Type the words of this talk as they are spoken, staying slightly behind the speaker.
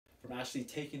from actually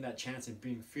taking that chance and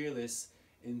being fearless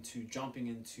into jumping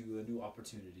into a new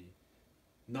opportunity,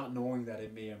 not knowing that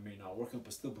it may or may not work out,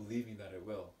 but still believing that it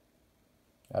will.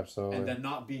 Absolutely. And then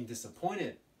not being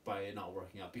disappointed by it not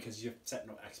working out because you've set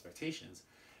no expectations.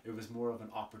 It was more of an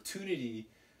opportunity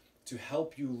to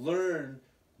help you learn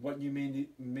what you may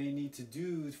need to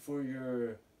do for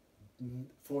your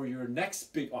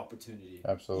next big opportunity.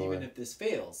 Absolutely. Even if this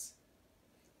fails.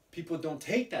 People don't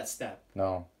take that step.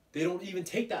 No. They don't even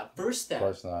take that first step. Of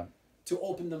course not. To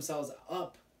open themselves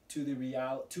up to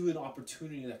to an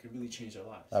opportunity that could really change their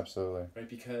lives. Absolutely. Right?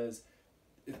 Because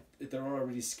they're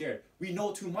already scared. We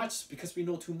know too much. Because we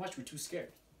know too much, we're too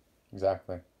scared.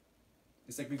 Exactly.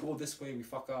 It's like we go this way, we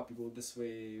fuck up. We go this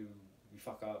way, we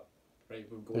fuck up. Right?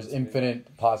 There's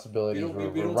infinite possibilities.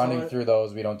 We're running through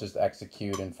those. We don't just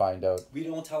execute and find out. We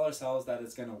don't tell ourselves that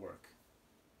it's gonna work.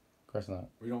 Of course not.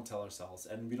 We don't tell ourselves,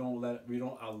 and we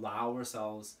don't allow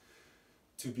ourselves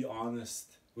to be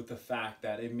honest with the fact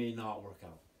that it may not work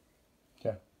out.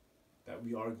 Yeah. That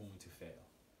we are going to fail.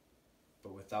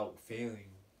 But without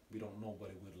failing, we don't know what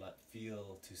it would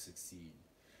feel to succeed.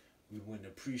 We wouldn't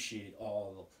appreciate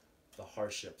all the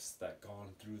hardships that gone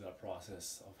through that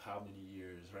process of how many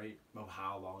years, right? Of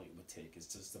how long it would take. It's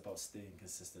just about staying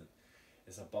consistent.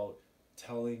 It's about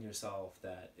telling yourself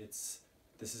that this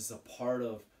is a part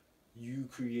of you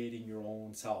creating your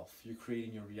own self. You're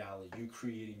creating your reality. You're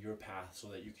creating your path so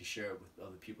that you can share it with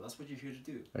other people. That's what you're here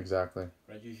to do. Exactly.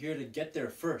 Right? You're here to get there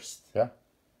first. Yeah.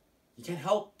 You can't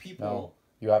help people. No.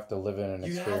 You have to live in and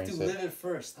experience it. You have to live it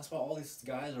first. That's why all these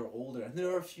guys are older. And there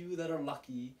are a few that are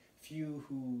lucky. Few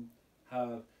who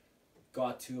have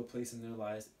got to a place in their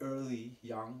lives early,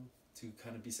 young, to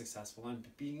kind of be successful and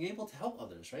being able to help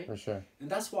others, right? For sure. And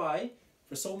that's why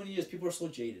for so many years people are so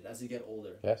jaded as they get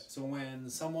older. Yes. So when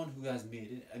someone who has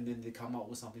made it and then they come out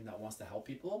with something that wants to help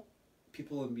people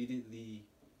immediately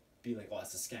be like, oh,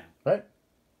 it's a scam. Right.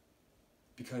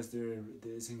 Because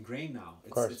it's ingrained now.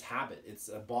 It's habit. It's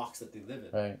a box that they live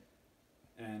in. Right.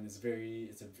 And it's very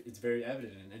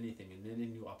evident in anything, in any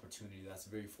new opportunity that's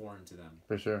very foreign to them.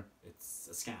 For sure. It's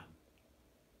a scam.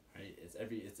 Right?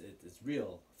 It's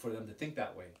real for them to think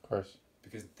that way. Of course.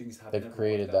 Because things have They've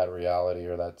created that reality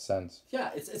or that sense.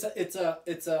 Yeah, it's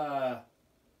a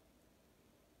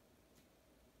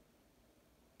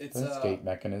escape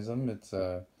mechanism. It's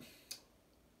a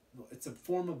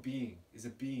form of being. It's a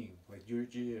being. Like you're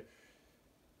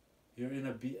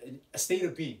in a state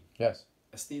of being. Yes.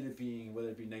 A state of being, whether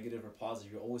it be negative or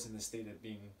positive, you're always in the state of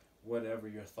being whatever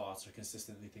your thoughts are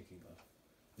consistently thinking of.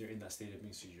 You're in that state of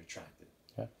being, so you're attracted.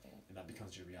 Yeah. And that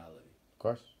becomes your reality. Of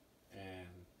course. And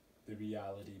the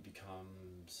reality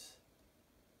becomes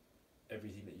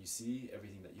everything that you see,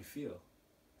 everything that you feel,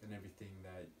 and everything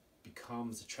that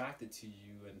becomes attracted to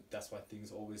you, and that's why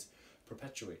things always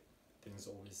perpetuate. Things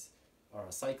always are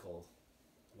a cycle.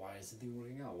 Why isn't things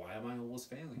working out? Why am I always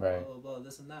failing? Right. Blah, blah, blah,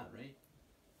 this and that, right?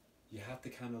 You have to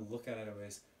kind of look at it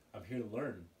as, I'm here to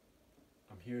learn.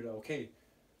 I'm here to,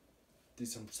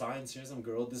 there's some signs here,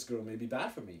 this girl may be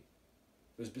bad for me.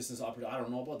 There's business opportunity. I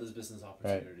don't know about this business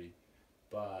opportunity. Right.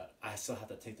 But I still have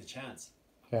to take the chance.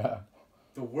 Yeah.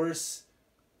 There's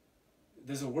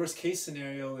a worst case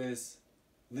scenario is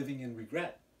living in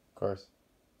regret. Of course.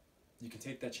 You can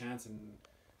take that chance and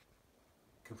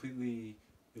completely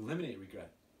eliminate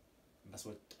regret. And that's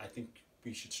what I think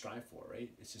we should strive for, right?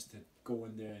 It's just to go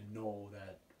in there and know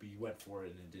that we went for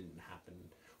it and it didn't happen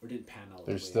or didn't pan out.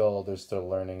 There's still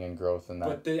learning and growth in that.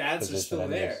 But the answer is still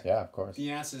there. Yeah, of course.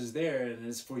 The answer is there, and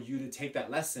it's for you to take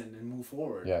that lesson and move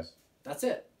forward. Yes. That's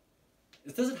it.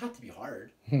 It doesn't have to be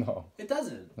hard. No. It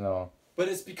doesn't. No. But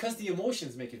it's because the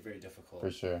emotions make it very difficult.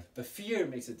 For sure. The fear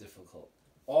makes it difficult.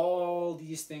 All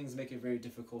these things make it very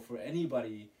difficult for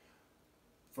anybody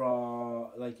from,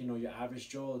 your average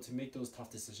Joe to make those tough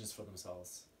decisions for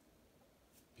themselves.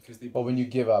 Because Well, when you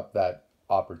give up that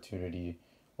opportunity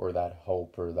or that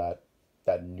hope or that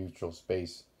neutral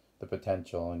space, the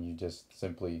potential, and you just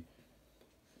simply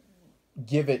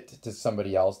give it to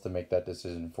somebody else to make that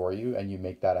decision for you, and you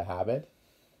make that a habit,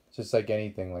 just like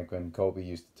anything, like when Kobe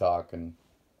used to talk, and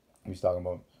he was talking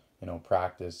about,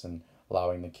 practice and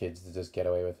allowing the kids to just get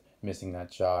away with missing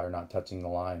that shot or not touching the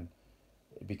line.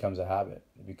 It becomes a habit.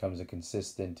 It becomes a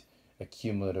consistent,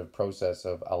 accumulative process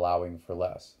of allowing for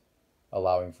less,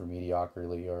 allowing for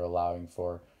mediocrity, or allowing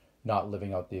for not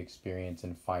living out the experience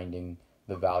and finding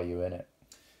the value in it.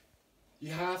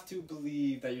 You have to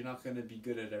believe that you're not going to be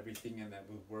good at everything, and that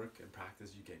with work and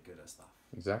practice you get good at stuff.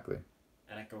 Exactly.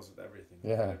 And it goes with everything.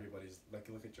 Yeah. Everybody's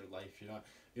look at your life.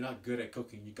 You're not good at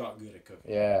cooking. You got good at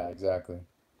cooking. Yeah, exactly.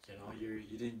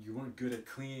 You weren't good at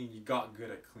cleaning. You got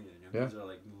good at cleaning. Those are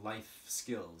like life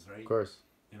skills, right? Of course.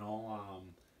 You know,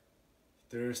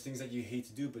 there's things that you hate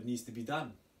to do but needs to be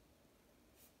done.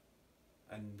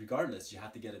 And regardless, you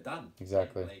have to get it done.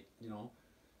 Exactly. Like, you know,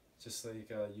 just like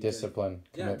you discipline,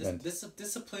 commitment.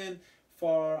 Discipline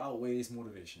far outweighs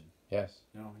motivation. Yes.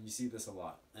 You know, you see this a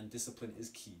lot, and discipline is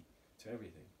key to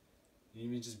everything.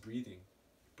 Even just breathing,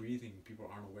 people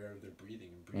aren't aware of their breathing,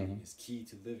 and breathing is key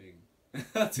to living.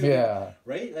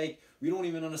 Right? Like, we don't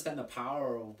even understand the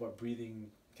power of what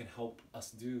breathing can help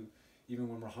us do, even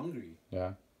when we're hungry.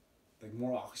 Yeah. Like,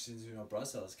 more oxygen in our blood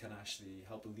cells can actually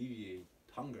help alleviate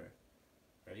hunger.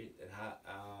 Right?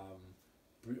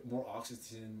 More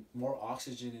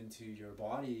oxygen into your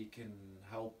body can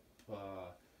help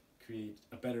create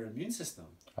a better immune system.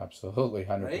 Absolutely,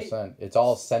 100%. Right? It's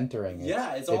all centering.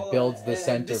 It builds the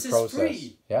center process.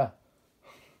 Free. Yeah.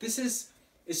 It's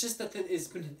just that it's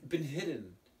been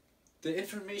hidden. The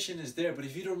information is there, but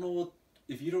if you don't know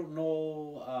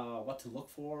what to look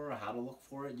for or how to look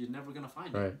for it, you're never gonna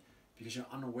find it, because you're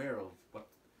unaware of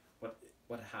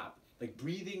what happened. Like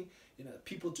breathing, you know,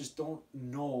 people just don't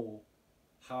know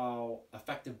how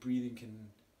effective breathing can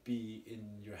be in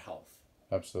your health.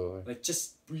 Absolutely. Like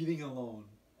just breathing alone,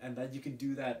 and that you can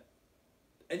do that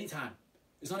anytime.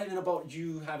 It's not even about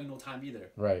you having no time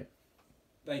either. Right.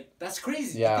 Like, that's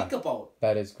crazy to think about.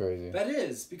 That is crazy. That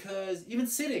is, because even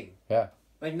sitting. Yeah.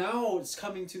 Like, now it's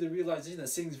coming to the realization that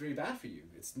sitting is very bad for you.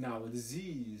 It's now a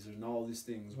disease and all these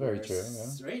things. Very true,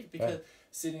 yeah. Right? Because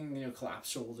sitting, you know,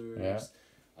 collapsed shoulders.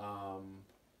 And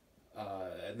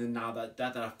then now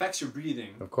that affects your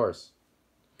breathing. Of course.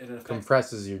 It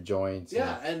compresses your joints.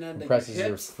 Yeah, and then compresses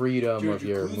your freedom of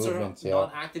your movements. Are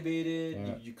non-activated.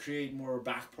 Yeah. You create more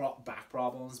back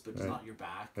problems, but it's not your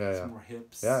back. Yeah, it's more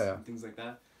hips and things like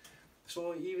that.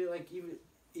 So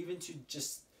even to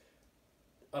just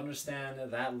understand at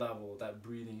that level that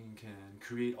breathing can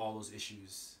create all those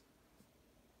issues.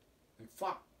 Like,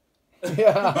 fuck.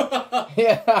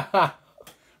 Yeah.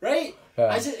 Right?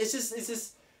 Yeah. It's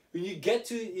just when you get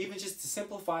to even just to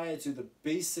simplify it to the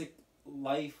basic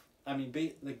life. I mean,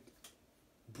 like,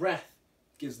 breath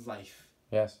gives life.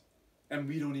 Yes. And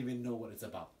we don't even know what it's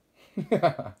about.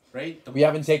 Right? We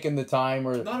haven't taken the time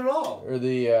or not at all, or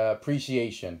the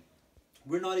appreciation.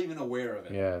 We're not even aware of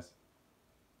it. Yes.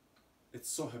 It's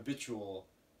so habitual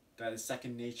that it's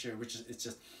second nature, we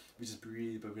just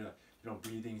breathe, but we're not, you know,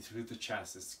 breathing through the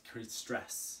chest. It creates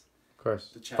stress. Of course.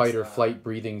 The chest, fight or flight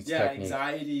breathing technique.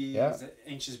 Anxiety,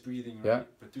 anxious breathing, right? Yeah.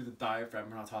 But through the diaphragm,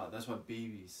 we're not taught. That's what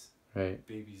babies. Right.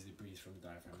 Babies, they breathe from the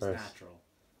diaphragm. It's natural.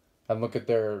 And look at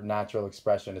their natural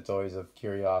expression. It's always of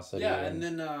curiosity. Yeah, and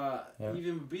then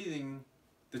even breathing,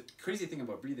 the crazy thing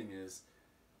about breathing is,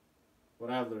 what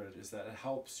I've learned is that it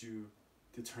helps you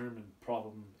determine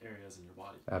problem areas in your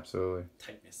body. Absolutely.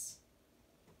 Tightness.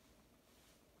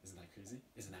 Isn't that crazy?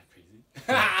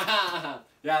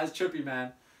 Yeah, it's trippy,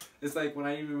 man. It's like when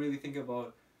I even really think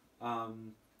about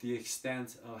the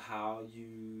extent of how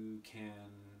you can,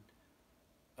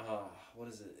 what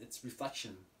is it? It's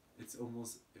reflection. It's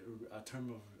almost a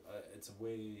term of, it's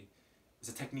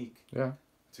a technique. Yeah.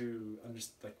 To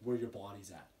understand, like, where your body's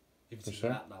at. If it's at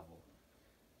that level.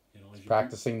 You know, if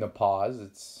practicing the pause,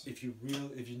 it's... If you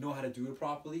know how to do it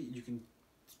properly, you can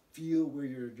feel where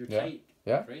you're tight.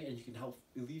 Yeah. Right? And you can help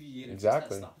alleviate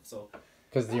exactly. that stuff. So,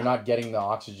 because you're not getting the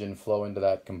oxygen flow into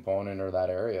that component or that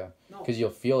area. No. Because you'll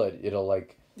feel it. It'll,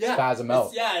 like, spasm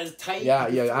out. It's tight. Yeah.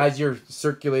 As you're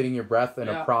circulating your breath in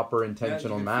a proper,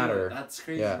 intentional manner. That's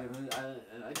crazy. Yeah.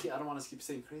 I don't want to keep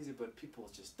saying crazy, but people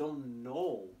just don't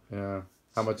know. Yeah.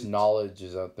 How much knowledge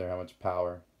is out there. How much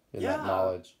power in that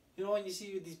knowledge. You know, when you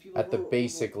see these people... At the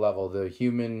basic level, the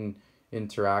human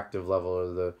interactive level,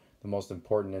 or the most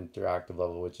important interactive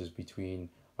level, which is between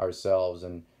ourselves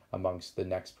and amongst the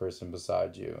next person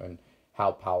beside you, and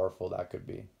how powerful that could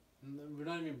be. We're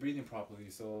not even breathing properly,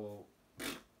 so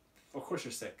of course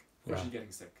you're sick. Of course you're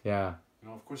getting sick. Yeah. You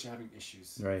know, of course you're having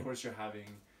issues. Right. Of course you're having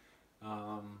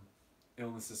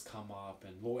illnesses come up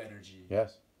and low energy.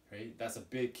 Yes. Right? That's a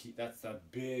big key. That's a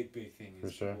big thing.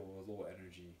 Is for sure. People with low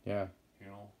energy. Yeah. You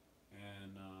know,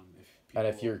 and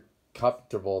if you're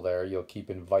comfortable there, you'll keep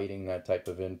inviting that type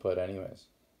of input anyways.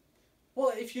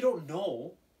 Well, if you don't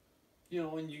know, you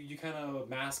know, and you kind of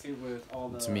mask it with all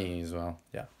the... It's me as well,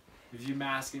 yeah. If you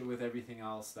mask it with everything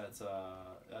else that's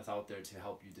out there to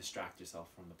help you distract yourself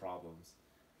from the problems,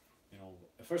 you know,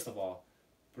 first of all,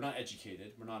 we're not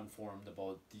educated, we're not informed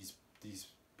about these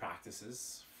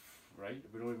practices, right?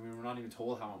 We're not even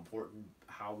told how important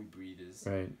how we breathe is.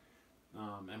 Right.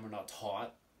 And we're not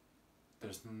taught.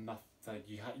 There's nothing, like,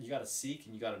 you gotta seek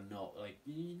and you gotta know. Like,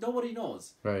 nobody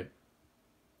knows. Right.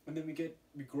 And then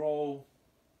we grow,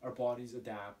 our bodies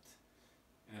adapt,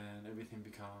 and everything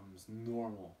becomes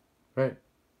normal. Right.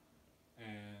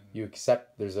 And You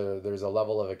accept. There's a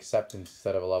level of acceptance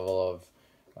instead of a level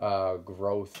of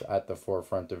growth at the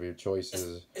forefront of your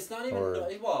choices. it's not even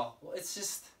well. It's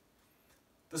just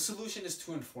the solution is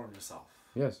to inform yourself.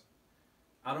 Yes.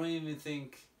 I don't even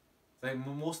think like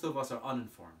most of us are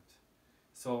uninformed,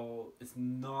 so it's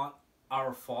not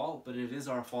our fault, but it is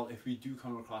our fault if we do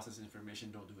come across this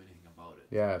information. Don't do anything about it.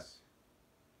 Yes.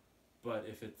 But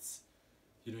if it's,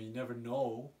 you never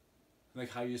know, like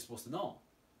how you're supposed to know.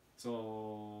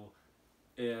 So,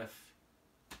 if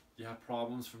you have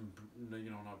problems from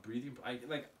not breathing,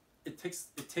 it takes.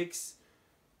 It's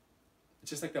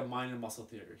just like the mind and muscle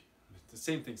theory. The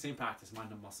same thing, same practice,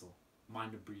 mind and muscle,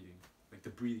 mind and breathing. Like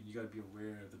the breathing, you gotta be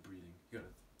aware of the breathing. You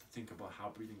gotta think about how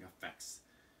breathing affects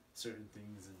certain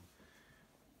things,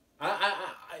 and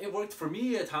it worked for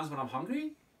me at times when I'm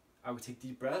hungry. I would take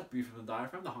deep breath, breathe from the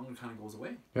diaphragm. The hunger kind of goes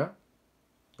away. Yeah,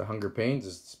 the hunger pains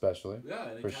especially. Yeah,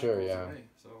 it for kinda sure. goes Yeah, away,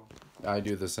 so I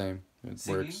do the same. It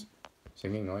singing, works.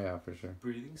 Singing, oh yeah, for sure.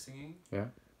 breathing, singing. Yeah.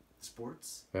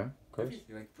 Sports. Yeah, of course.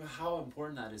 Everything. Like how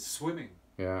important that is. Swimming.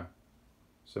 Yeah,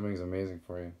 swimming is amazing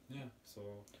for you. Yeah. So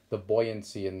the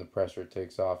buoyancy and the pressure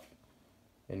takes off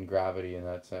in gravity in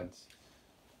that sense.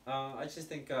 I just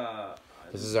think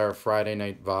this is our Friday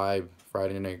night vibe,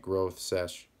 Friday night growth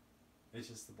sesh. It's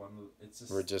just the one. It's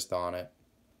just. We're just on it.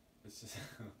 It's just.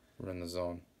 We're in the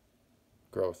zone.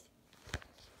 Growth.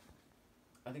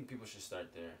 I think people should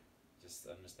start there, just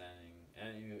understanding.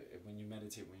 And when you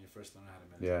meditate, when you first learn how to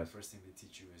meditate, Yes. the first thing they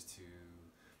teach you is to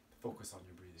focus on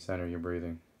your breathing. Center your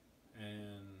breathing.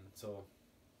 And so,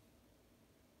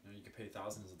 you could pay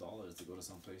thousands of dollars to go to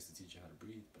some place to teach you how to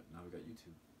breathe, but now we got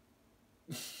YouTube.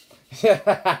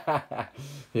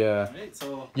 Yeah. Right.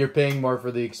 So you're paying more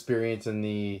for the experience and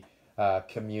the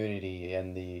community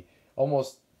and the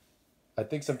almost. I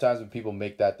think sometimes when people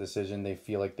make that decision, they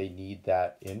feel like they need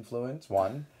that influence.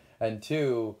 One, and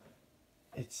two,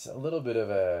 it's a little bit of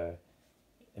a.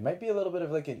 It might be a little bit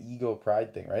of like an ego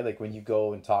pride thing, right? Like when you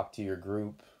go and talk to your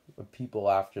group of people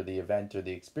after the event or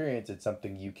the experience, it's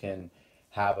something you can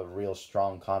have a real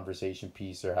strong conversation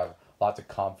piece or have lots of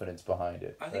confidence behind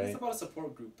it. I think right? it's about a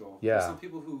support group, though. Yeah. There's some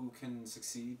people who can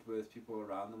succeed with people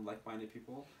around them, like-minded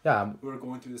people. Yeah. Who are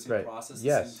going through the same right. process at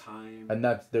yes. the same time. And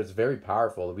that's very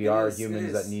powerful. We are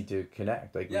humans that need to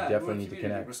connect. Like yeah, we definitely need to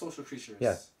connect. We're social creatures.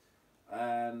 Yes.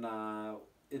 And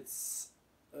it's,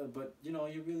 but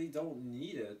you really don't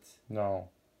need it. No.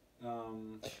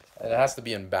 It has to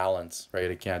be in balance,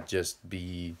 right? It can't just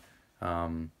be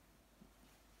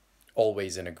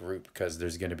always in a group because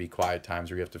there's going to be quiet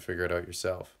times where you have to figure it out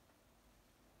yourself.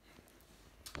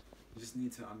 You just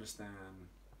need to understand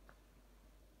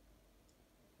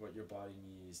what your body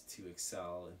needs to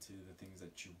excel into the things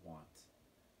that you want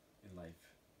in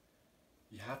life.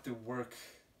 You have to work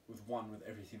with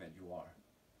everything that you are.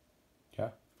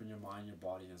 Yeah. From your mind, your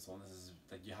body, and so on. This is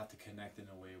like you have to connect in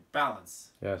a way.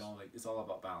 Balance. Yes. It's all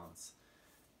about balance.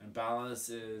 And balance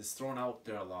is thrown out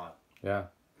there a lot. Yeah.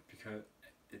 Because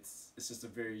it's just a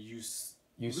very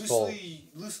useful,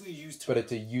 loosely used term. But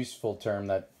it's a useful term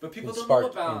that but people can don't know spark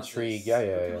what balance intrigue. is.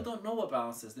 Yeah. People don't know what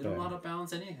balance is. They don't know how to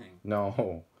balance anything.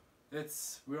 No.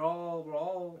 We're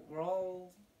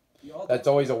all. That's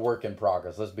always a work in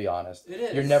progress. Let's be honest. It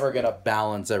is. You're never gonna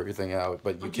balance everything out,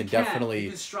 but you can definitely. You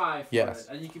can strive for it,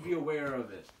 and you can be aware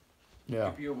of it. You Yeah.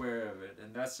 can be aware of it,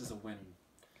 and that's just a win.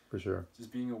 For sure.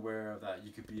 Just being aware of that,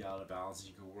 you could be out of balance.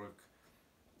 You can work.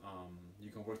 You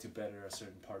can work to better a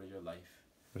certain part of your life.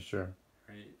 For sure.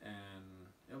 Right, and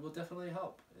it will definitely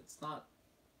help. It's not.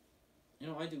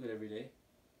 I do it every day.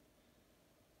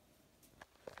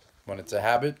 When it's a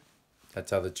habit, that's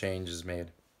how the change is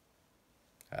made.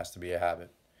 It has to be a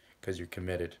habit, because you're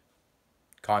committed.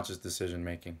 Conscious decision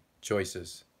making,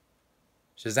 choices.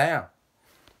 Shazam!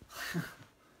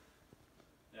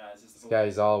 It's just This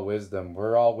guy's all wisdom.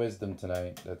 We're all wisdom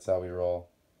tonight. That's how we roll.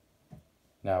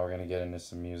 Now we're gonna get into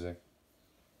some music.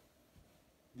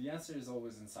 The answer is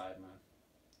always inside, man.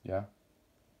 Yeah.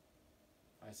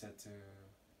 I said to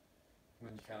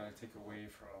when you kind of take away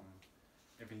from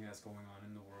everything that's going on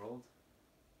in the world,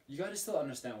 you got to still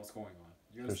understand what's going on.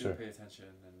 You got to still pay attention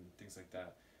and things like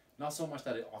that. Not so much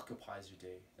that it occupies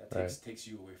your day. That takes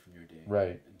you away from your day.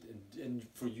 Right. And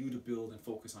for you to build and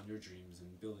focus on your dreams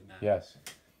and building that. Yes.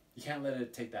 You can't let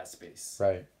it take that space.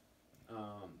 Right.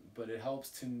 But it helps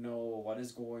to know what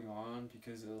is going on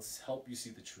because it'll help you see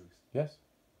the truth. Yes.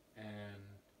 And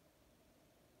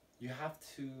you have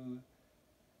to.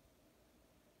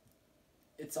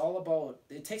 It's all about.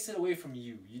 It takes it away from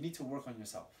you. You need to work on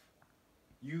yourself.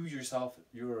 You yourself,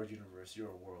 you're a universe. You're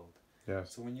a world.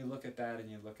 Yes. So when you look at that and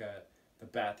you look at the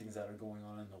bad things that are going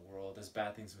on in the world. There's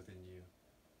bad things within you.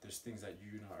 There's things that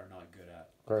you are not good at.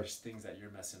 There's things that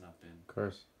you're messing up in. Of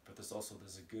course. But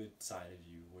there's a good side of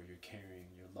you where you're caring,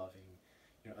 you're loving,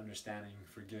 you're understanding,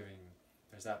 forgiving.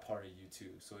 There's that part of you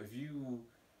too. So if you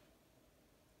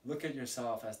look at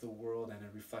yourself as the world and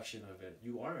a reflection of it,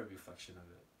 you are a reflection of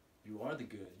it. You are the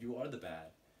good. You are the bad.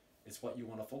 It's what you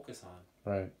want to focus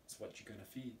on. Right. It's what you're going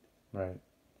to feed. Right.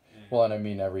 Well, and I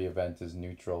mean, every event is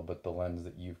neutral, but the lens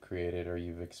that you've created or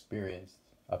you've experienced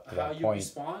up to that point. How you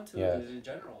respond to it in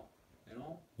general, you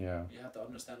know? Yeah. You have to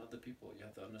understand other people. You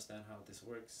have to understand how this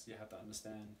works. You have to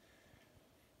understand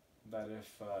that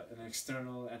if an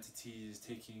external entity is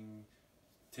taking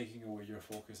away your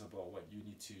focus about what you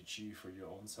need to achieve for your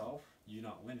own self, you're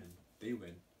not winning. They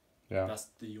win. Yeah. That's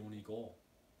the only goal.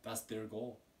 That's their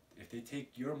goal. If they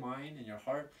take your mind and your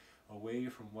heart away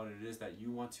from what it is that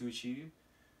you want to achieve,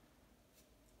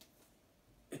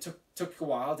 it took a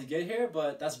while to get here,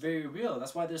 but that's very real.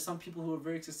 That's why there's some people who are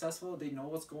very successful. They know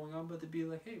what's going on, but they'd be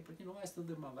like, hey, but you know, I still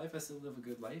live my life. I still live a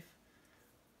good life.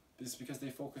 It's because they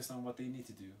focus on what they need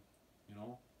to do, you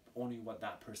know, only what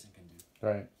that person can do.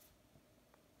 Right.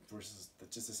 Versus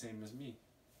that's just the same as me.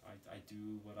 I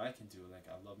do what I can do. Like,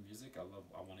 I love music.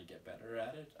 I want to get better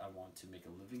at it. I want to make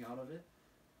a living out of it.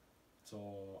 So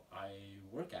I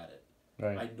work at it.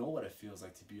 Right. I know what it feels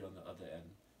like to be on the other end.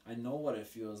 I know what it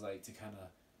feels like to kind of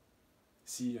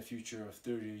see a future of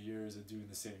 30 years of doing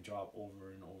the same job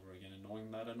over and over again and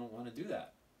knowing that I don't want to do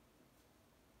that.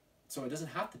 So it doesn't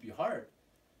have to be hard.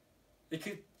 It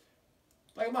could,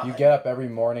 like, you get up every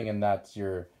morning and that's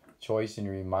your choice and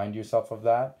you remind yourself of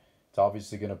that. It's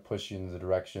obviously going to push you in the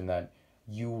direction that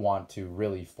you want to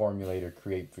really formulate or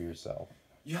create for yourself.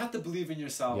 You have to believe in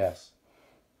yourself. Yes.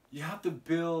 You have to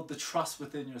build the trust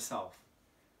within yourself.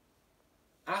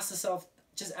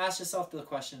 Just ask yourself the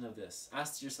question of this.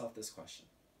 Ask yourself this question.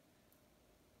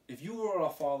 If you were a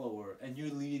follower and you're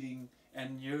leading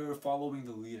and you're following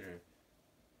the leader,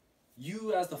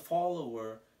 you as the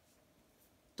follower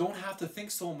don't have to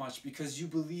think so much because you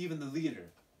believe in the leader.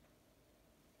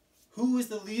 Who is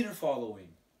the leader following?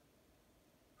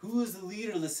 Who is the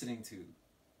leader listening to?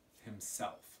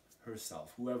 Himself,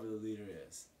 herself, whoever the leader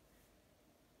is.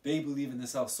 They believe in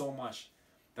themselves so much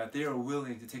that they are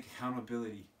willing to take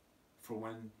accountability for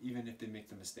when, even if they make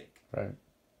the mistake. Right.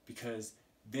 Because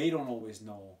they don't always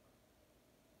know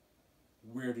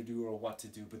where to do or what to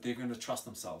do, but they're going to trust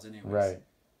themselves anyways. Right.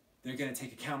 They're going to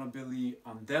take accountability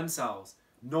on themselves,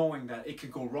 knowing that it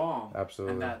could go wrong.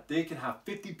 Absolutely. And that they can have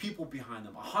 50 people behind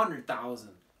them, 100,000,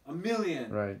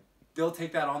 1,000,000. Right. They'll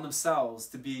take that on themselves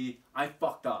to be, I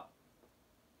fucked up.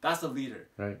 That's the leader.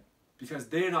 Right. Because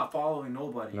they're not following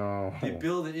nobody. No. They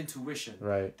build an intuition.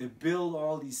 Right. They build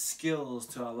all these skills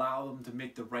to allow them to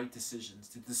make the right decisions,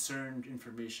 to discern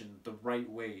information the right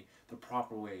way, the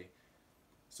proper way.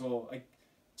 So, like,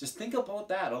 just think about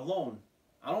that alone.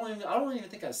 I don't even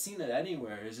think I've seen it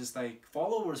anywhere. It's just like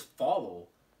followers follow,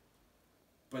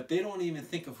 but they don't even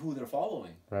think of who they're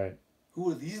following. Right.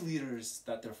 Who are these leaders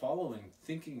that they're following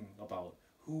thinking about?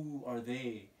 Who are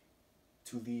they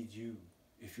to lead you?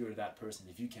 If you're that person,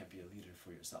 if you can't be a leader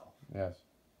for yourself. Yes.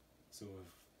 So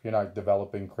if you're not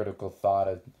developing critical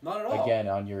thought not at all. Again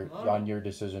on your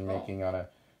decision making on a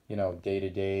day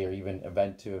to day or even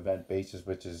event to event basis,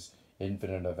 which is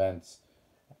infinite events,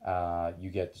 you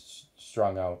get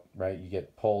strung out, right? You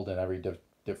get pulled in every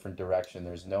different direction.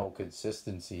 There's no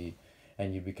consistency,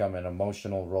 and you become an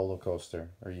emotional roller coaster,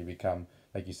 or you become,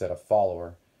 like you said, a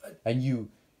follower, and you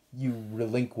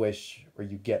relinquish or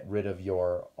you get rid of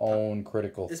your own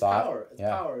critical thought. Power. It's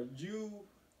power. You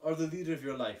are the leader of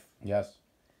your life. Yes.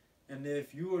 And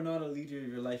if you are not a leader of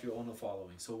your life, you're only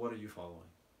following. So what are you following?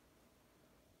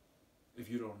 If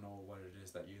you don't know what it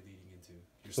is that you're leading into.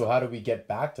 So how do we get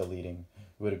back to leading?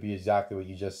 Would it be exactly what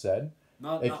you just said?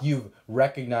 If you've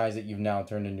recognized that you've now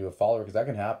turned into a follower, because that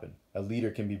can happen. A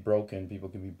leader can be broken. People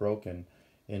can be broken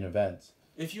in events.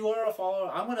 If you are a follower,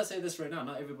 I'm going to say this right now.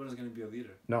 Not everybody's going to be a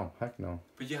leader. No, heck no.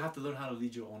 But you have to learn how to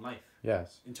lead your own life.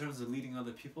 Yes. In terms of leading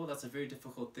other people, that's a very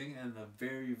difficult thing and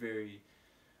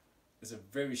it's a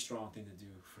very strong thing to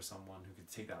do for someone who could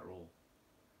take that role.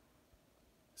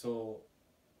 So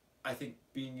I think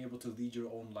being able to lead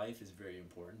your own life is very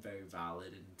important, very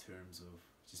valid in terms of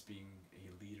just being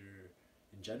a leader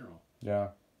in general. Yeah.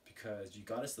 Because you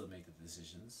got to still make the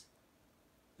decisions.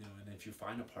 And if you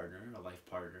find a partner, a life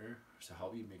partner, to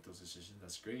help you make those decisions,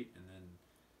 that's great. And then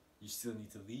you still need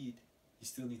to lead. You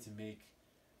still need to make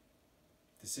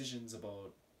decisions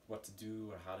about what to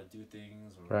do or how to do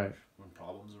things, or right. when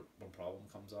problem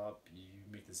comes up, you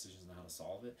make decisions on how to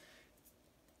solve it.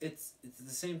 It's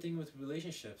the same thing with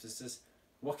relationships. It's just,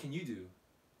 what can you do?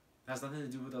 It has nothing to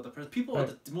do with the other person. People are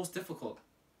the most difficult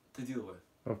to deal with.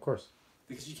 Of course.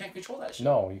 Because you can't control that shit.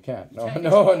 No, you can't. No.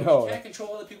 You can't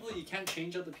control other people. You can't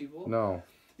change other people. No.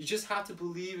 You just have to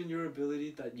believe in your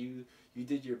ability that you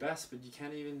did your best, but you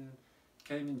can't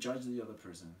even judge the other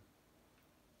person.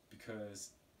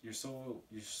 Because you're so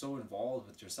involved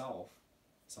with yourself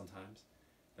sometimes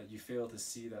that you fail to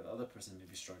see that the other person may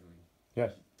be struggling.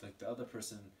 Yes. Like the other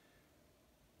person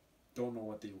don't know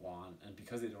what they want, and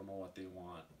because they don't know what they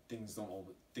want, things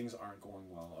aren't going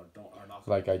well are not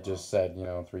going like I well. just said,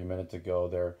 3 minutes ago,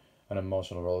 they're an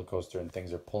emotional roller coaster and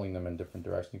things are pulling them in different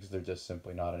directions because they're just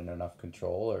simply not in enough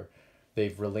control, or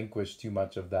they've relinquished too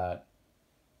much of that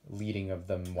leading of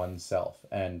them oneself,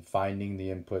 and finding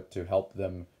the input to help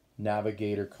them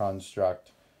navigate or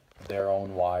construct their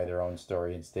own why, their own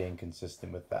story, and staying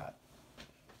consistent with that.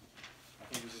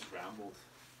 I think we just rambled.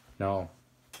 No.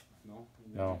 No?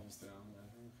 No.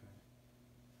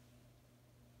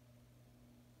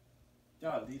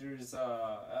 Yeah, leaders,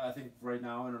 I think right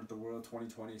now in the world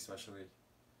 2020 especially,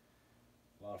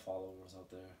 a lot of followers out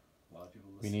there, a lot of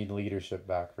people listening. We need leadership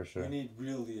back for sure. We need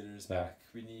real leaders back.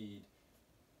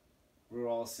 We're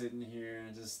all sitting here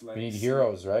and just like... We need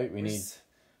heroes, right?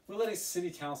 We're letting city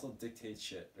council dictate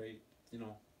shit, right?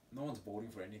 No one's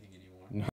voting for anything anymore.